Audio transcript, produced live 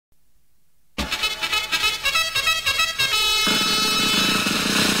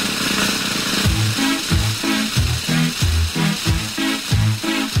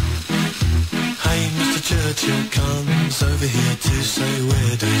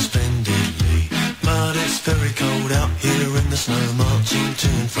cold out here in the snow, marching to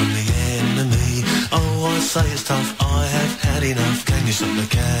and from the enemy. Oh, I say it's tough, I have had enough. Can you stop the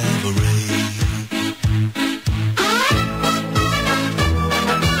cavalry?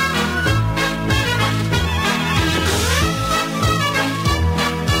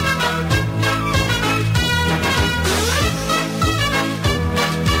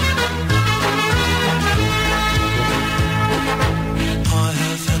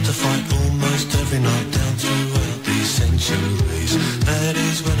 That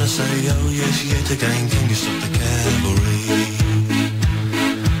is when I say, oh yes, yet again, can you stop the cavalry?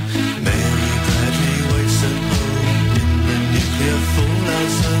 Mary Bradley waits at home in the nuclear fallout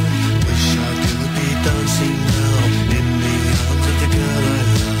zone. Wish I could be dancing now in the arms of the girl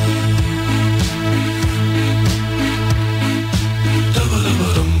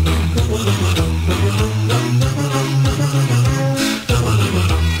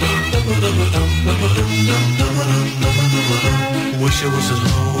I wish it was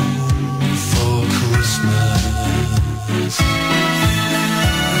alone for Christmas.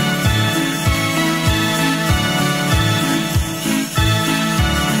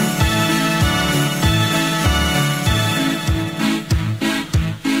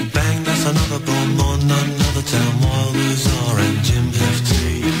 Bang, that's another bomb on another town while the Tsar and Jim have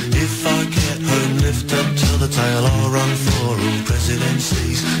tea. If I get home, lift up till the tail, I'll run for all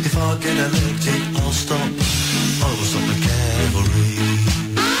presidencies. If I get elected, I'll stop. I will stop the cavalry.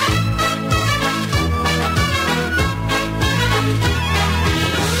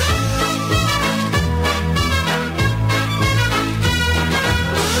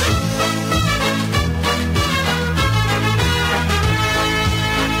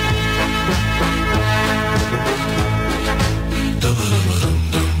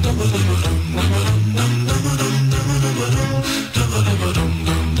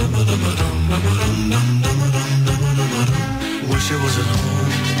 Wish it was at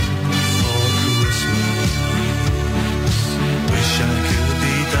home for Christmas. Wish I could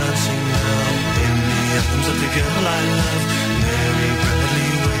be dancing now in the arms of the girl I love.